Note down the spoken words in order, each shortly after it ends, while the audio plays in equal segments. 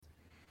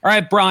All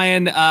right,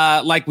 Brian,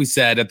 like we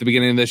said at the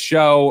beginning of the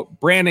show,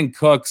 Brandon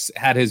Cooks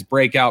had his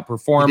breakout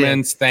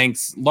performance,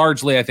 thanks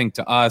largely, I think,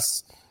 to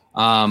us.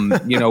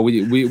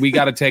 We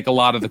got to take a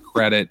lot of the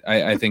credit,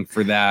 I think,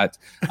 for that.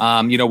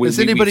 Has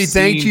anybody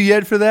thanked you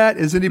yet for that?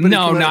 Is anybody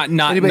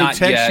anybody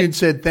text yet. you and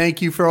said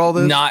thank you for all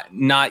this?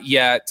 Not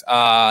yet.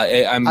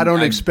 I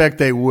don't expect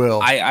they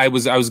will. I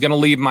was going to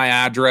leave my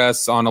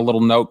address on a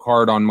little note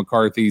card on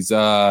McCarthy's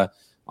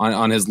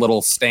on his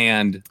little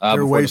stand.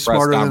 You're way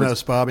smarter than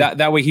us, Bobby.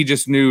 That way he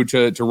just knew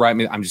to write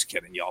me. I'm just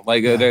kidding, y'all.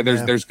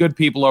 There's good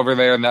people over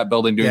there in that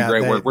building doing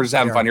great work. We're just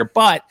having fun here.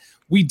 But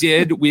we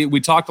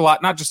talked a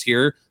lot, not just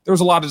here. There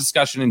was a lot of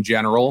discussion in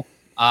general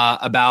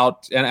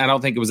about, and I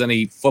don't think it was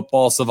any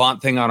football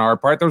savant thing on our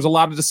part. There was a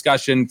lot of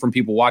discussion from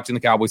people watching the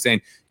Cowboys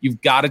saying, you've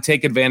got to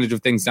take advantage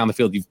of things down the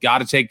field. You've got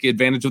to take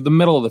advantage of the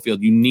middle of the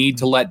field. You need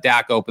to let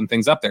Dak open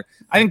things up there.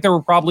 I think there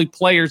were probably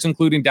players,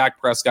 including Dak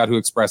Prescott, who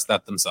expressed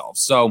that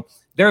themselves. So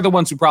they're the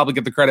ones who probably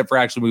get the credit for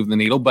actually moving the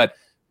needle. But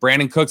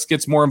Brandon Cooks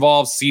gets more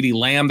involved. CeeDee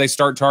Lamb, they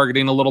start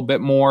targeting a little bit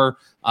more.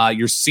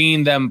 You're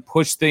seeing them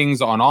push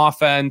things on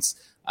offense.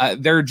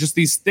 There are just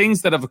these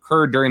things that have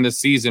occurred during this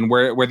season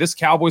where this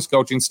Cowboys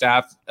coaching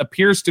staff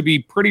appears to be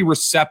pretty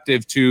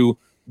receptive to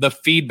the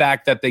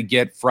feedback that they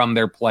get from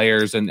their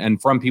players and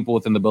from people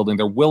within the building.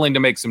 They're willing to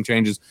make some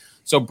changes.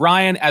 So,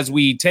 Brian, as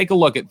we take a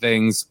look at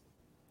things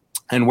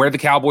and where the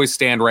Cowboys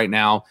stand right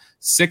now,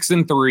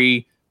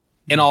 6-3,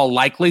 in all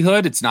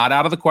likelihood, it's not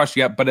out of the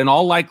question yet, but in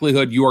all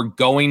likelihood, you are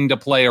going to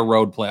play a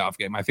road playoff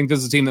game. I think this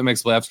is a team that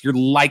makes playoffs. You're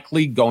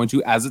likely going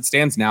to, as it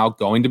stands now,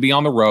 going to be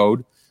on the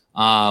road.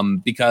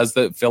 Because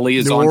the Philly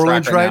is on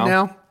track right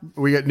now.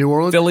 We got New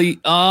Orleans. Philly,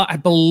 I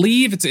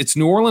believe it's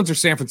New Orleans or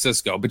San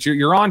Francisco, but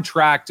you're on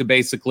track to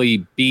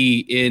basically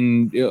be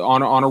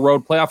on a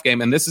road playoff game.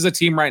 And this is a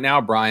team right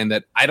now, Brian,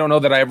 that I don't know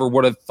that I ever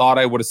would have thought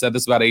I would have said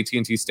this about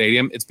AT&T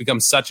Stadium. It's become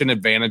such an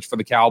advantage for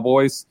the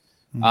Cowboys.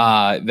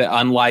 That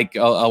unlike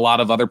a lot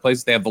of other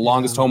places, they have the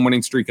longest home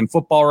winning streak in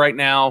football right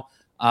now.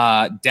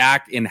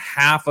 Dak, in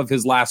half of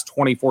his last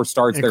 24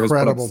 starts, there has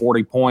put up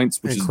 40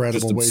 points, which is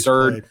just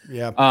absurd.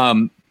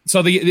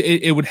 So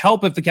it would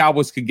help if the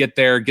Cowboys could get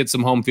there, get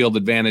some home field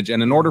advantage.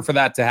 And in order for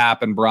that to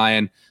happen,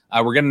 Brian,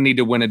 we're going to need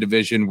to win a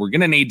division. We're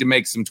going to need to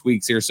make some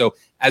tweaks here. So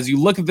as you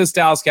look at this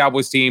Dallas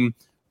Cowboys team,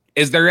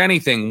 is there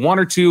anything, one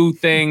or two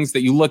things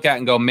that you look at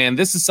and go, man,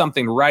 this is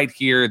something right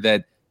here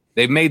that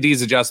they've made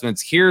these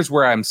adjustments. Here's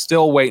where I'm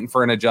still waiting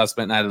for an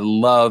adjustment, and I'd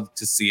love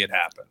to see it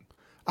happen.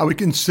 I would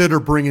consider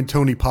bringing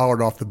Tony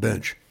Pollard off the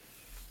bench.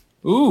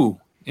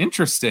 Ooh,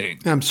 interesting.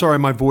 I'm sorry,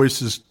 my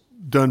voice is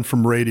done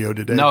from radio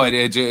today. No, it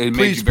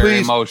made you very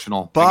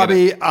emotional.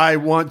 Bobby, I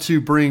want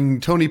to bring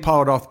Tony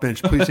Pollard off the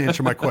bench. Please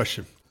answer my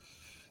question.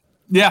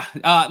 Yeah,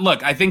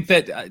 look, I think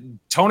that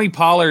Tony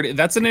Pollard,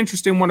 that's an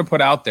interesting one to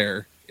put out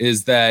there,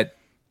 is that,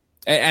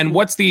 and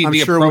what's the I'm the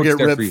sure approach we'll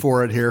get there ripped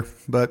for it here,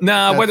 but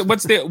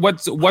what's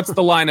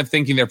the line of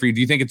thinking there for you?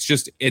 Do you think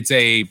it's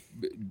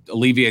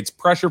alleviates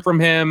pressure from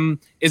him?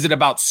 Is it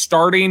about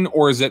starting,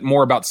 or is it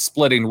more about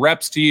splitting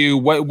reps to you?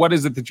 What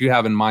is it that you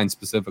have in mind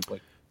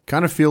specifically?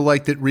 Kind of feel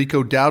like that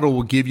Rico Dowdle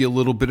will give you a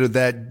little bit of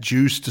that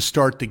juice to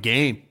start the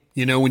game.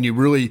 You know, when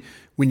you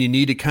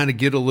need to kind of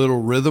get a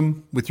little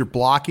rhythm with your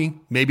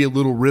blocking, maybe a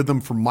little rhythm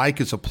from Mike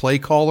as a play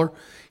caller.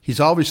 He's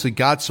obviously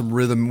got some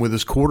rhythm with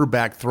his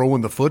quarterback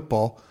throwing the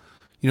football.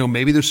 You know,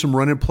 maybe there's some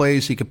running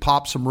plays. He could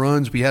pop some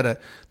runs. We had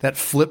that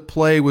flip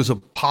play was a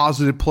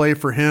positive play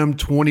for him,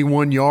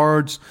 21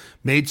 yards,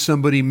 made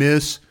somebody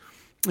miss.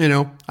 You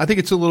know, I think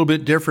it's a little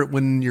bit different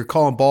when you're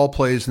calling ball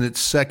plays and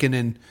it's 2nd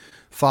and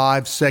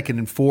 5, 2nd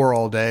and 4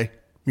 all day.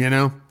 You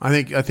know,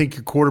 I think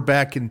your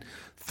quarterback can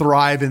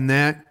thrive in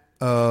that.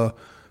 But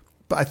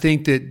I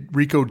think that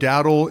Rico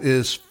Dowdle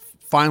is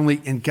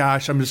finally, and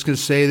gosh, I'm just going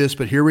to say this,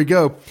 but here we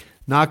go.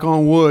 Knock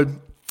on wood.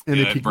 And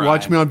if you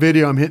watch me on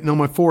video, I'm hitting on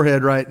my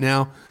forehead right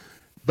now.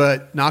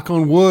 But knock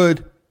on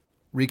wood,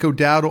 Rico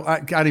Dowdle,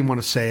 I didn't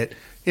want to say it.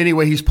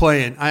 Anyway, he's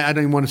playing. I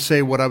didn't want to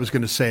say what I was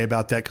going to say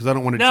about that because I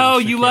don't want to. No,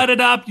 you let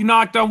it up. You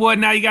knocked on wood.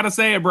 Now you got to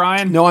say it,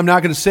 Brian. No, I'm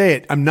not going to say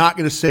it. I'm not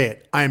going to say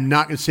it. I am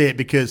not going to say it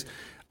because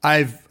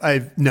I'm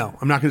not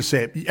going to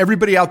say it.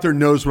 Everybody out there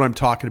knows what I'm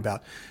talking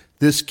about.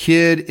 This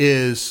kid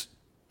is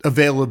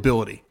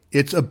availability.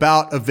 It's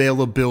about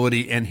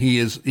availability, and he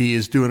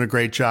is doing a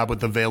great job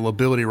with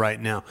availability right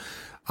now.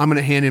 I'm going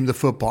to hand him the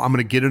football. I'm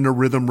going to get in a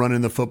rhythm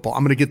running the football.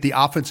 I'm going to get the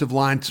offensive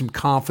line some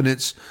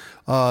confidence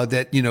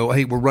that, you know,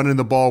 hey, we're running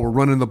the ball,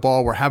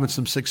 we're having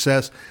some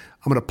success.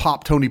 I'm going to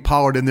pop Tony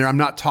Pollard in there. I'm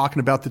not talking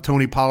about the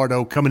Tony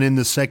Pollard coming in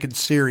the second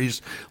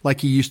series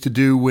like he used to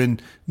do when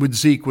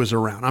Zeke was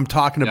around. I'm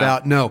talking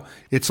about, no,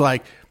 it's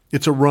like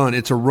it's a run.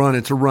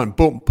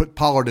 Boom, put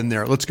Pollard in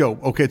there. Let's go.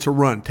 Okay, it's a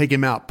run. Take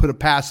him out. Put a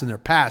pass in there.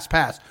 Pass.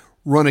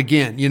 Run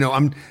again. You know,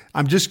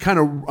 I'm just kind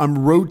of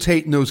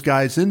rotating those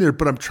guys in there,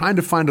 but I'm trying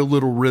to find a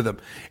little rhythm.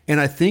 And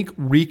I think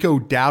Rico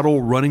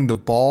Dowdle running the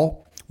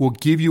ball will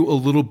give you a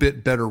little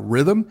bit better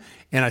rhythm,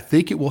 and I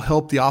think it will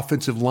help the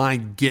offensive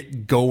line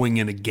get going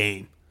in a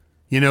game.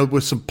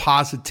 with some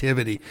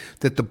positivity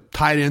that the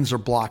tight ends are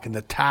blocking,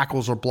 the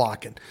tackles are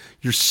blocking,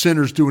 your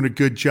center's doing a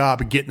good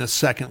job of getting a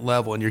second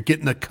level, and you're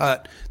getting the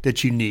cut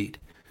that you need.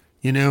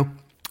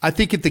 I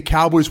think if the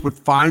Cowboys would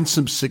find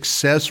some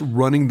success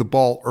running the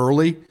ball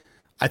early,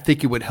 I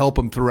think it would help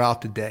them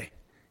throughout the day.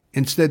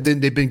 Instead, then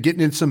they've been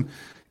getting in some,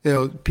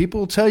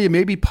 people will tell you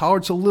maybe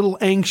Pollard's a little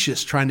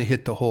anxious trying to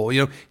hit the hole.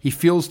 He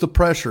feels the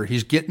pressure.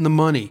 He's getting the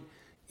money.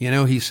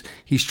 He's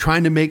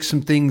trying to make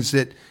some things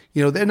that,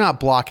 they're not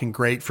blocking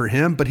great for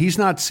him, but he's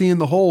not seeing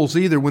the holes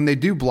either when they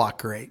do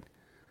block great.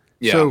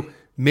 Yeah. So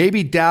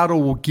maybe Dowdle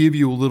will give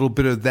you a little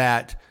bit of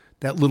that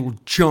little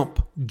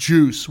jump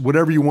juice,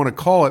 whatever you want to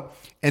call it,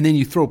 and then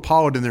you throw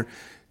Pollard in there.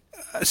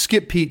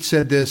 Skip Pete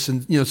said this,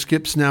 and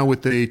Skip's now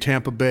with the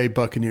Tampa Bay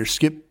Buccaneers.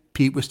 Skip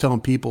Pete was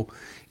telling people,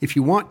 if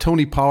you want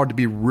Tony Pollard to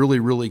be really,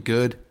 really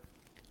good,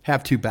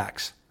 have two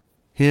backs,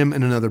 him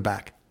and another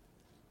back.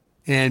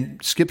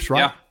 And Skip's right.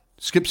 Yeah.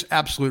 Skip's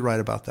absolutely right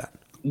about that.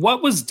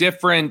 What was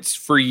different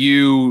for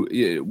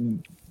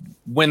you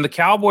when the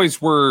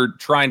Cowboys were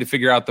trying to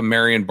figure out the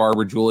Marion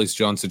Barber, Julius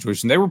Jones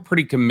situation? They were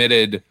pretty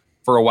committed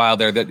for a while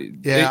there.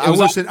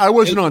 I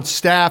wasn't on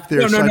staff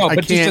there. No. I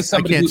can't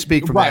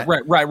speak for that.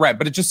 Right.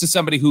 But it's just as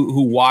somebody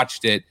who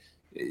watched it,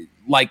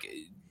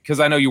 because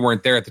I know you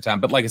weren't there at the time,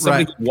 but as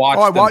somebody who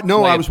watched.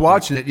 I was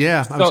watching it.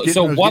 Yeah.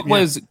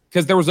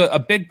 Because there was a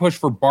big push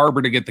for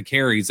Barber to get the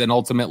carries, and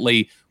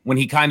ultimately when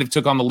he kind of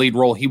took on the lead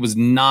role, he was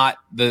not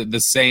the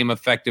same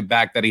effective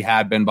back that he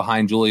had been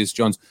behind Julius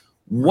Jones.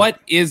 What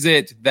is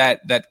it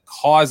that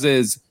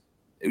causes?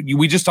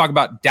 We just talk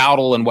about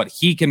Dowdle and what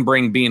he can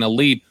bring being a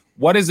lead.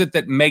 What is it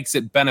that makes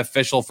it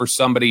beneficial for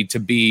somebody to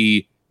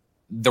be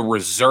the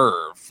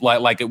reserve,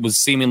 like it was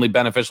seemingly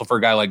beneficial for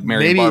a guy like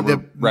Marion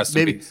Barber?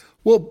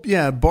 Well,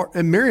 yeah,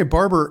 and Marion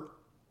Barber,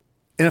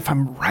 and if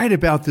I'm right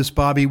about this,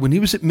 Bobby, when he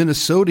was at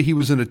Minnesota, he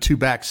was in a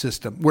two-back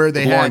system where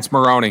they Lawrence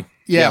Maroney.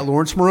 Yeah,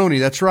 Lawrence Maroney,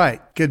 that's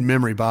right. Good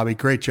memory, Bobby.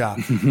 Great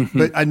job.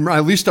 But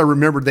at least I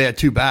remembered they had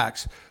two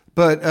backs.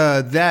 But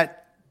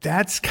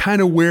that's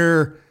kind of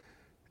where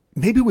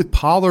maybe with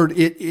Pollard,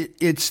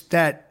 it's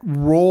that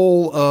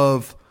role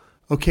of,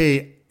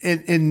 okay,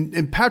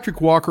 and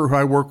Patrick Walker, who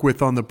I work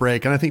with on the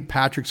break, and I think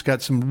Patrick's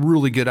got some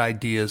really good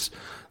ideas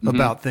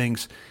about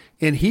things.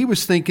 And he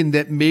was thinking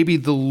that maybe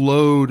the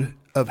load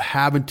of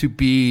having to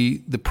be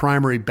the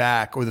primary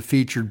back or the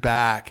featured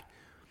back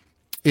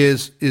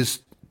is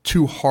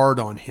too hard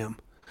on him.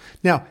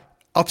 Now,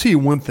 I'll tell you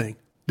one thing.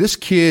 This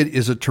kid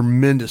is a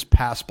tremendous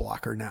pass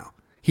blocker now.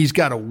 He's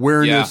got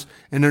awareness.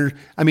 Yeah.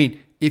 And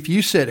if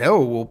you said,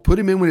 put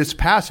him in when it's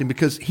passing,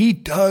 because he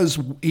does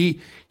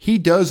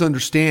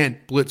understand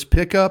blitz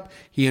pickup.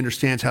 He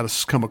understands how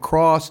to come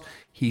across.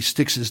 He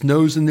sticks his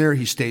nose in there.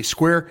 He stays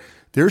square.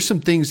 There's some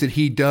things that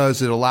he does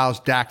that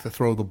allows Dak to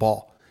throw the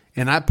ball.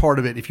 And that part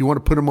of it, if you want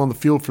to put him on the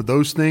field for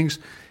those things,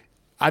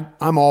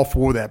 I'm all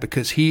for that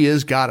because he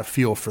has got a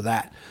feel for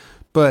that.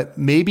 But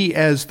maybe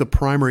as the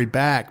primary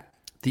back,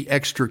 the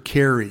extra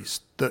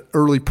carries, the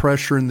early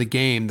pressure in the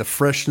game, the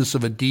freshness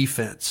of a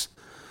defense,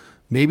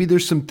 maybe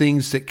there's some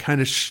things that kind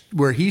of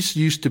where he's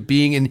used to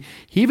being, and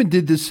he even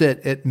did this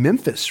at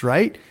Memphis,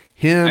 right?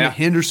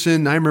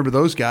 Henderson, I remember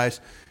those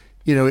guys.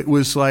 It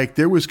was like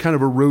there was kind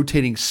of a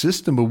rotating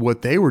system of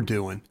what they were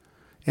doing.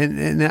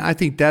 And I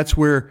think that's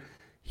where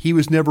he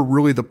was never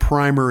really the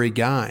primary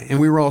guy. And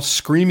we were all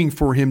screaming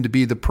for him to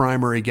be the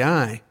primary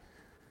guy.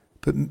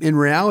 But in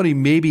reality,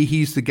 maybe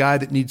he's the guy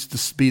that needs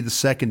to be the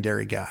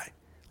secondary guy.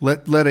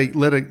 Let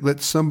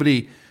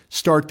somebody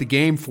start the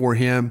game for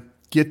him,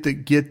 get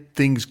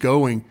things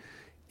going,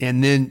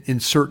 and then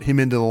insert him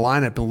into the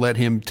lineup and let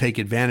him take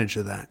advantage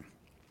of that.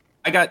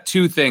 I got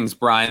two things,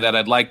 Brian, that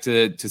I'd like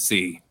to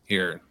see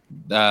here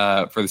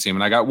for the team.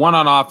 And I got one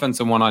on offense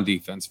and one on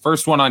defense.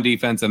 First one on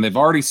defense, and they've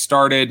already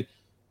started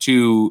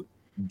to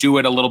do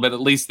it a little bit,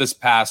 at least this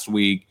past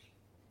week.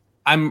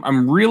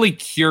 I'm really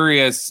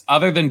curious,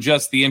 other than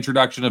just the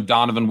introduction of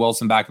Donovan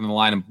Wilson back in the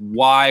lineup,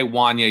 why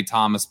Wanye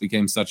Thomas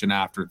became such an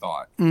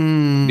afterthought.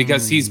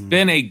 Because he's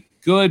been a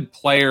good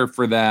player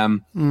for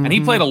them, and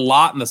he played a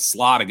lot in the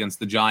slot against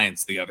the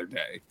Giants the other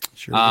day.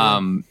 Sure.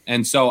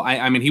 And so,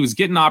 I mean, he was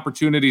getting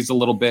opportunities a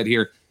little bit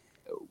here.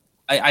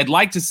 I'd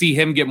like to see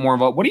him get more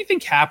involved. What do you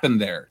think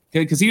happened there?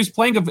 Because he was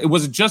playing.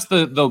 Was it just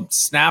the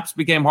snaps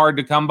became hard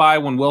to come by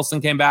when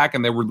Wilson came back,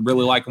 and they were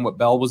really liking what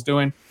Bell was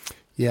doing?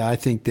 Yeah, I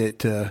think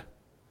that.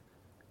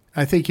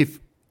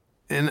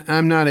 And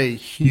I'm not a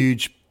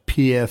huge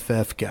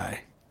PFF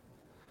guy,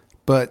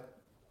 but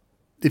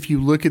if you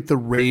look at the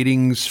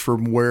ratings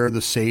from where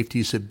the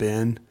safeties have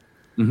been,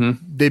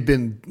 they've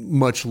been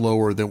much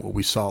lower than what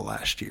we saw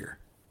last year.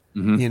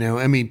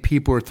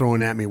 People are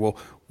throwing at me, well,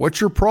 what's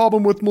your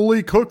problem with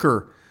Malik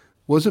Hooker?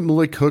 Wasn't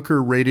Malik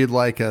Hooker rated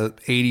like a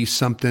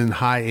 80-something,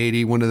 high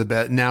 80, one of the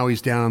best? Now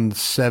he's down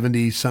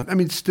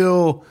 70-something.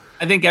 Still.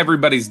 I think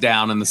everybody's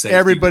down in the safety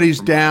Everybody's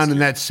down in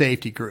that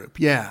safety group,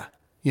 yeah.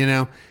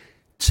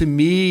 To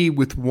me,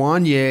 with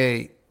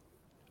Wanye,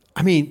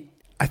 I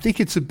think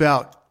it's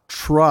about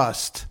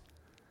trust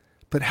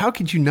But how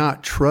could you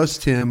not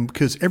trust him?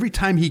 Because every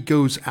time he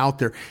goes out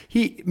there,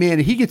 he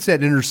gets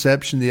that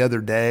interception the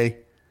other day,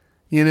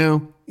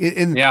 and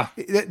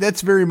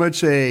that's very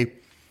much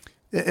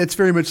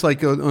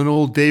like an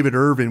old David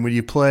Irvin when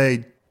you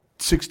play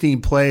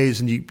 16 plays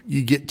and you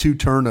get 2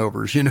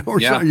 turnovers, or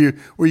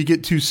you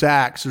get 2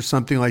 sacks or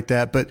something like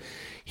that. But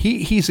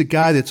he's a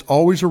guy that's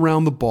always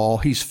around the ball.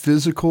 He's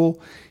physical.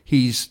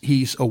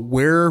 He's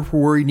aware of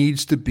where he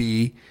needs to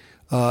be.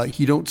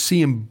 You don't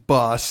see him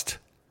bust.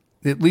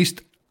 At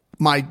least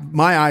my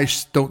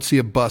eyes don't see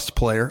a bust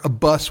player. A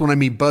bust when I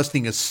mean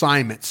busting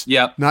assignments.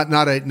 Yep.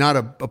 Not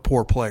a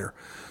poor player.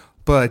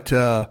 But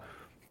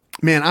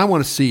man, I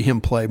want to see him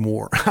play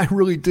more. I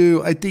really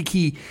do. I think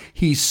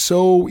he's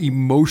so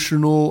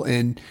emotional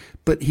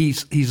but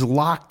he's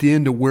locked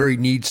into where he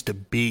needs to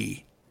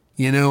be.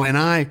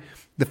 And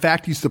the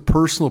fact he's the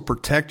personal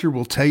protector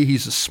will tell you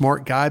he's a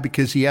smart guy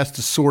because he has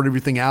to sort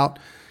everything out.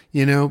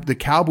 The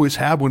Cowboys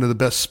have one of the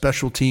best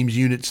special teams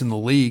units in the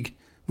league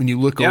when you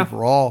look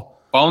overall.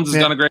 Bones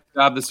has done a great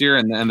job this year,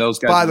 and those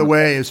guys. By the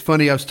way, it's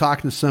funny. I was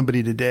talking to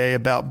somebody today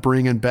about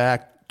bringing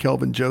back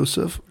Kelvin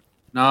Joseph.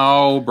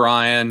 No,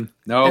 Brian.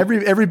 No.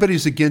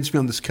 Everybody's against me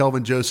on this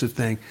Kelvin Joseph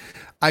thing.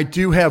 I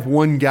do have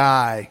one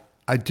guy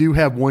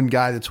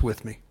that's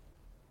with me.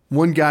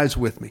 One guy's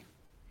with me.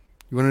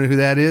 You want to know who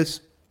that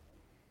is?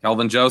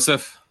 Kelvin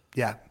Joseph?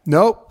 Yeah.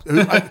 Nope.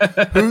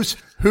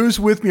 Who's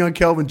with me on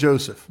Kelvin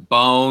Joseph?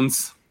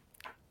 Bones.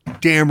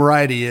 Damn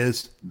right he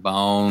is.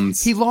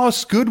 Bones. He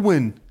lost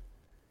Goodwin.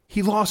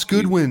 He's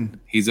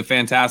a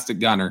fantastic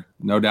gunner.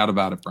 No doubt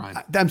about it, Brian.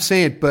 I'm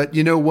saying, but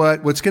you know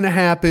what? What's going to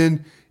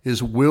happen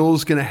is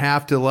Will's going to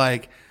have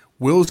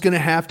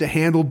to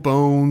handle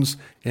Bones,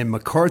 and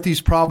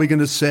McCarthy's probably going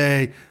to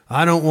say,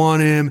 I don't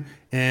want him,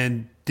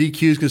 and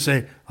DQ's going to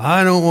say,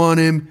 I don't want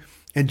him,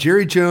 and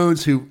Jerry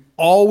Jones, who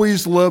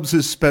always loves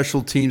his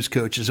special teams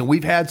coaches, and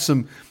we've had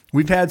some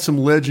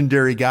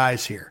legendary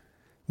guys here.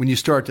 When you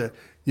start to,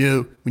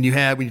 when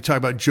you talk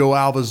about Joe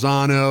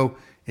Alvazano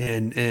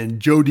and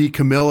Joe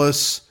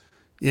DeCamillis,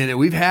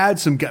 we've had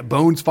some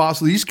Bones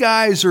Fossil. These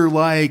guys are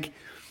like,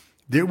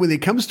 when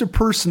it comes to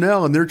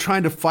personnel and they're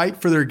trying to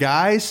fight for their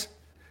guys,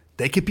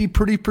 they could be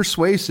pretty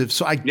persuasive.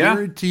 So I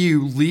guarantee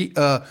you,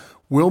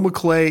 Will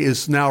McClay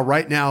is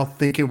right now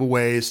thinking of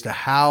ways to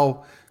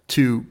how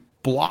to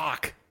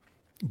block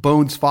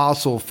Bones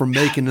Fossil from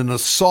making an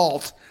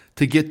assault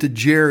to get to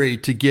Jerry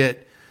to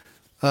get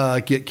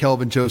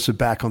Kelvin Joseph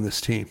back on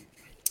this team.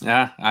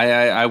 Yeah,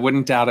 I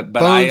wouldn't doubt it, but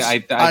Bones,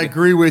 I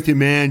agree with you,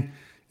 man.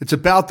 It's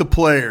about the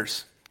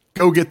players.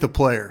 Go get the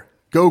player.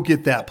 Go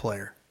get that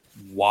player.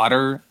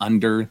 Water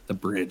under the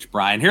bridge,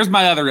 Brian. Here's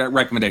my other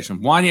recommendation.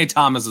 Wanye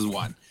Thomas is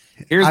one.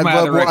 Here's my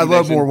other recommendation. I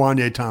love more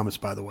Wanye Thomas,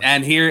 by the way.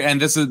 And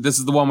this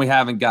is the one we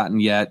haven't gotten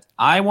yet.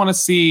 I want to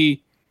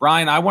see,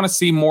 Brian,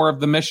 more of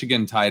the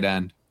Michigan tight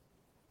end.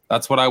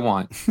 That's what I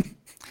want.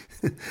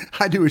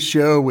 I do a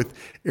show with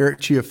Eric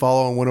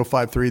Chiafalo on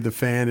 105.3 The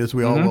Fan, as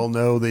we all well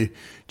know, the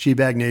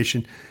G-Bag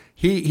Nation.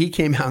 He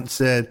came out and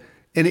said,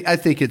 and I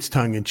think it's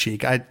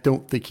tongue-in-cheek. I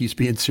don't think he's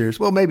being serious.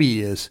 Well, maybe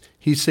he is.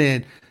 He's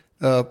saying,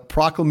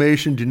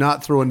 proclamation, do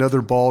not throw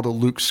another ball to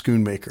Luke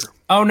Schoonmaker.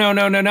 Oh, no.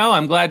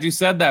 I'm glad you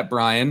said that,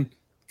 Brian,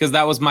 because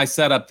that was my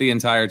setup the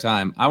entire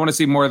time. I want to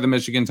see more of the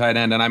Michigan tight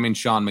end, and I mean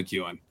Sean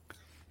McEwen.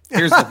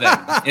 Here's the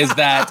thing, is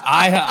that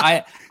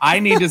I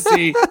need to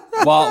see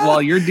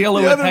while you're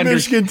dealing with Hendershot.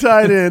 Michigan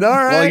tight end, all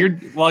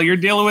right. While you're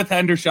dealing with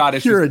Hendershot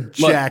issues. You're a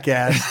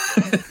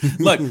jackass.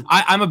 Look,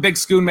 I'm a big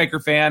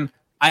Schoonmaker fan.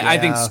 I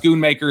think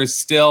Schoonmaker is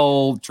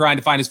still trying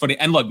to find his footing.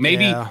 And look,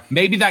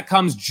 maybe that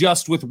comes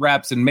just with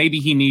reps, and maybe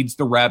he needs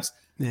the reps.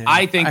 Yeah.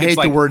 I think I it's hate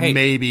like the word hey,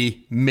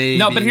 maybe.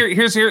 No, but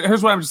here's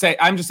what I'm just saying.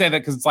 I'm just saying that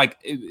because it's like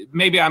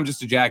maybe I'm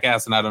just a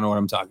jackass and I don't know what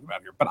I'm talking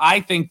about here. But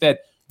I think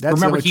that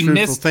remember he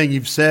missed thing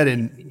you've said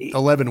in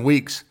 11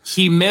 weeks.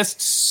 He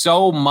missed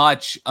so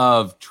much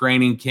of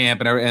training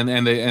camp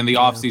and the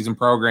offseason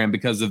program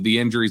because of the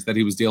injuries that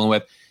he was dealing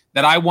with.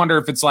 That I wonder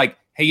if it's like,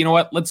 hey, you know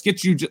what? Let's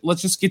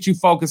just get you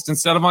focused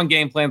instead of on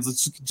game plans.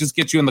 Let's just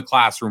get you in the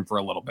classroom for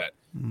a little bit.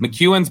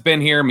 McEwen's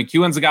been here.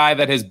 McEwen's a guy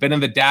that has been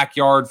in the DAC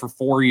yard for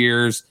 4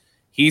 years.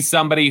 He's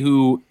somebody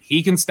who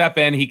he can step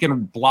in. He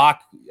can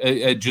block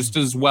just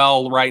as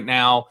well right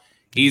now.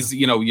 He's,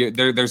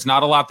 there's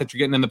not a lot that you're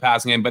getting in the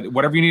passing game, but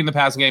whatever you need in the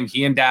passing game,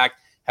 he and Dak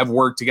have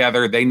worked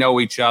together. They know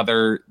each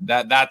other.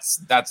 That's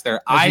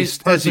there. As he's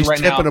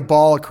tipping a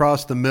ball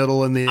across the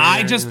middle in the air.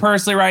 I just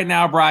personally right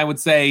now, Brian, would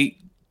say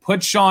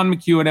put Sean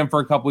McEwen in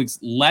for a couple weeks.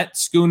 Let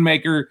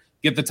Schoonmaker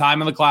get the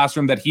time in the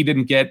classroom that he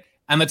didn't get,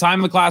 and the time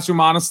in the classroom,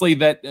 honestly,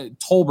 that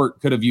Tolbert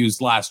could have used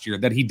last year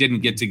that he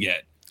didn't get to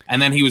get.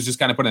 And then he was just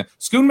kind of putting it.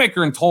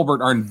 Schoonmaker and Tolbert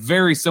are in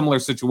very similar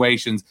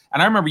situations.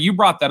 And I remember you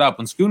brought that up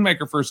when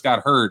Schoonmaker first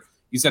got hurt.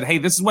 You said, hey,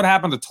 this is what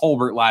happened to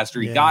Tolbert last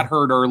year. He got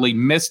hurt early,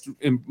 missed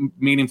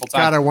meaningful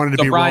time. God, I wanted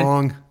to be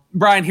wrong.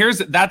 Brian,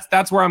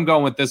 that's where I'm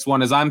going with this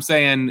one is I'm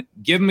saying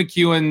give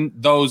McEwen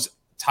those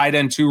tight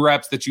end 2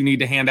 reps that you need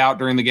to hand out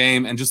during the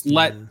game and just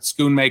let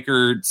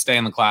Schoonmaker stay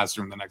in the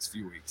classroom the next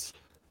few weeks.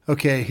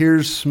 Okay,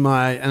 here's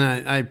my,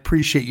 and I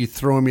appreciate you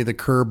throwing me the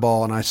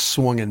curveball, and I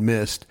swung and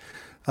missed.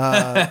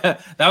 That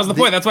was the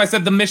point. That's why I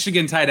said the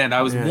Michigan tight end.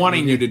 I was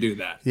wanting you to do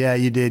that. Yeah,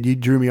 you did. You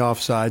drew me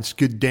off sides.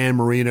 Good Dan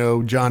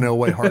Marino, John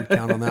Elway hard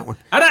count on that one.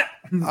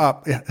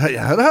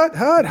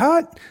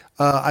 Hot.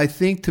 I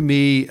think to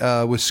me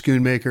with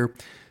Schoonmaker,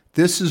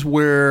 this is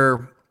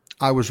where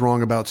I was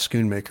wrong about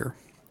Schoonmaker.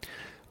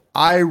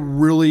 I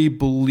really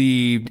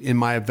believed in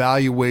my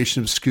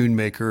evaluation of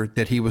Schoonmaker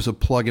that he was a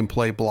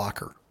plug-and-play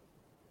blocker.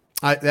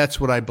 That's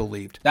what I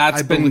believed.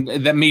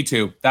 Me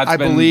too. I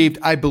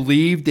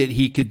believed that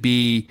he could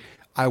be.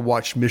 I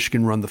watched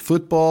Michigan run the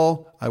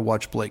football. I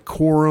watched Blake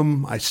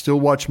Corum. I still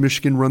watch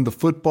Michigan run the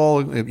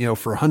football,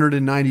 for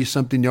 190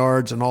 something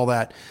yards and all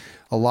that.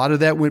 A lot of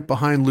that went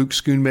behind Luke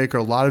Schoonmaker.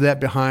 A lot of that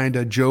behind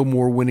a Joe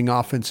Moore winning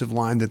offensive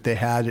line that they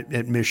had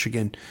at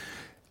Michigan.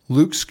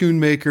 Luke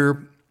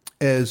Schoonmaker,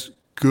 as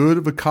good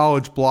of a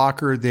college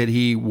blocker that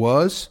he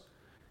was,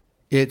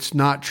 it's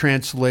not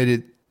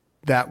translated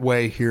that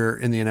way here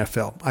in the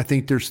NFL. I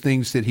think there's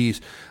things that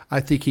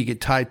I think he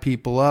could tie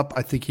people up.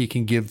 I think he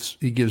gives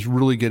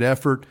really good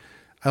effort.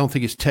 I don't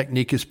think his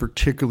technique is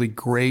particularly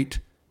great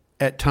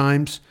at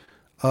times.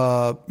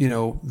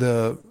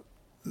 The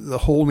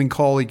holding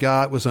call he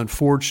got was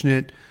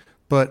unfortunate,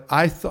 but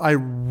I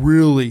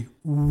really,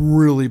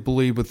 really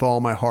believe with all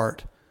my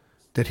heart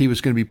that he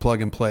was going to be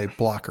plug and play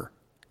blocker.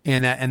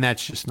 And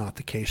that's just not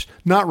the case.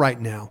 Not right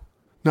now.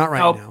 Not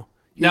right now.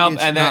 No,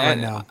 and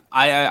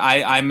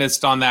I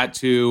missed on that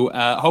too.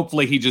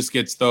 Hopefully he just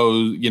gets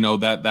those,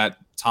 that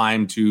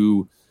time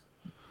to,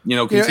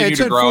 continue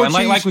to grow. And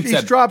like we said,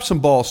 he's dropped some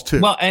balls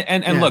too. Well,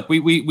 and look,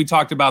 we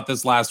talked about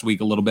this last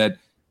week a little bit.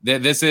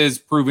 This is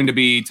proven to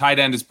be, tight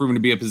end is proven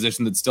to be a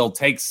position that still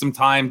takes some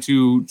time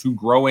to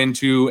grow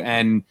into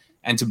and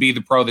to be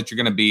the pro that you're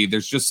going to be.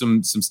 There's just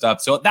some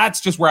stuff. So that's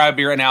just where I'd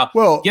be right now.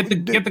 Well, get the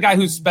guy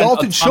who's spent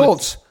Dalton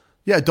Schultz.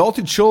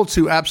 Dalton Schultz,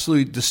 who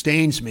absolutely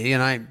disdains me,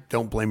 and I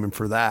don't blame him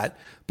for that.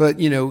 But,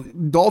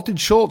 Dalton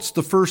Schultz,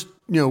 the first,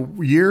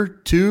 year,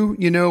 two,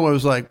 I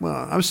was like,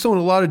 well, I was throwing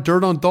a lot of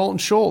dirt on Dalton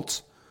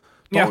Schultz.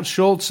 Dalton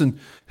Schultz, and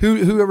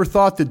whoever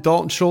thought that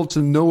Dalton Schultz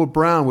and Noah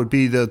Brown would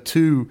be the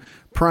two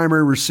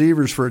primary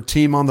receivers for a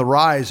team on the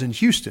rise in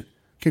Houston.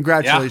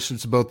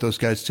 Congratulations to both those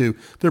guys, too.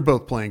 They're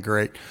both playing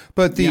great.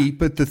 But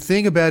the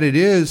thing about it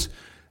is,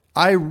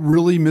 I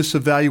really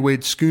misevaluate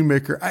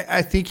Schoonmaker.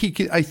 I think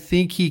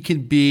he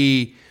can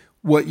be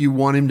what you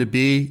want him to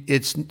be.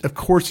 Of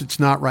course it's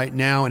not right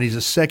now, and he's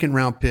a second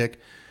round pick,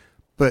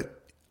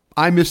 but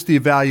I missed the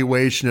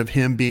evaluation of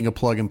him being a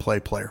plug and play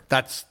player.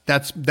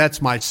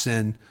 That's my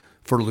sin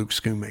for Luke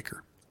Schoonmaker.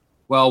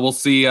 Well, we'll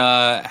see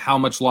how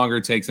much longer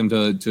it takes him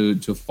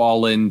to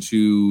fall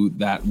into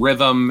that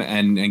rhythm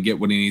and get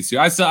what he needs to.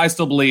 I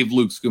still believe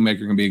Luke Schoonmaker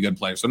can be a good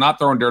player. So not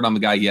throwing dirt on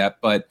the guy yet,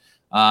 but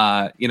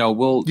you'd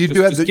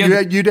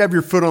have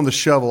your foot on the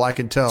shovel. I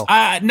can tell.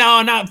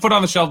 No, not foot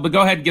on the shovel, but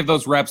go ahead and give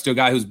those reps to a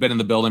guy who's been in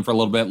the building for a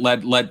little bit.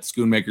 Let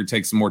Schoonmaker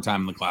take some more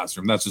time in the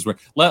classroom. That's just where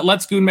let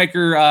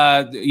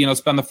Schoonmaker,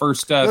 spend the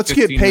first. Let's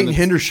get Peyton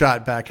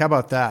Hendershot back. How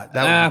about that?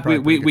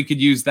 We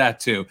could use that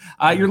too.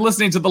 You're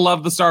listening to the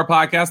Love the Star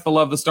podcast. The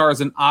Love the Star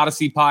is an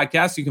Odyssey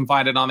podcast. You can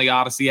find it on the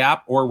Odyssey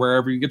app or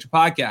wherever you get your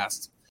podcasts.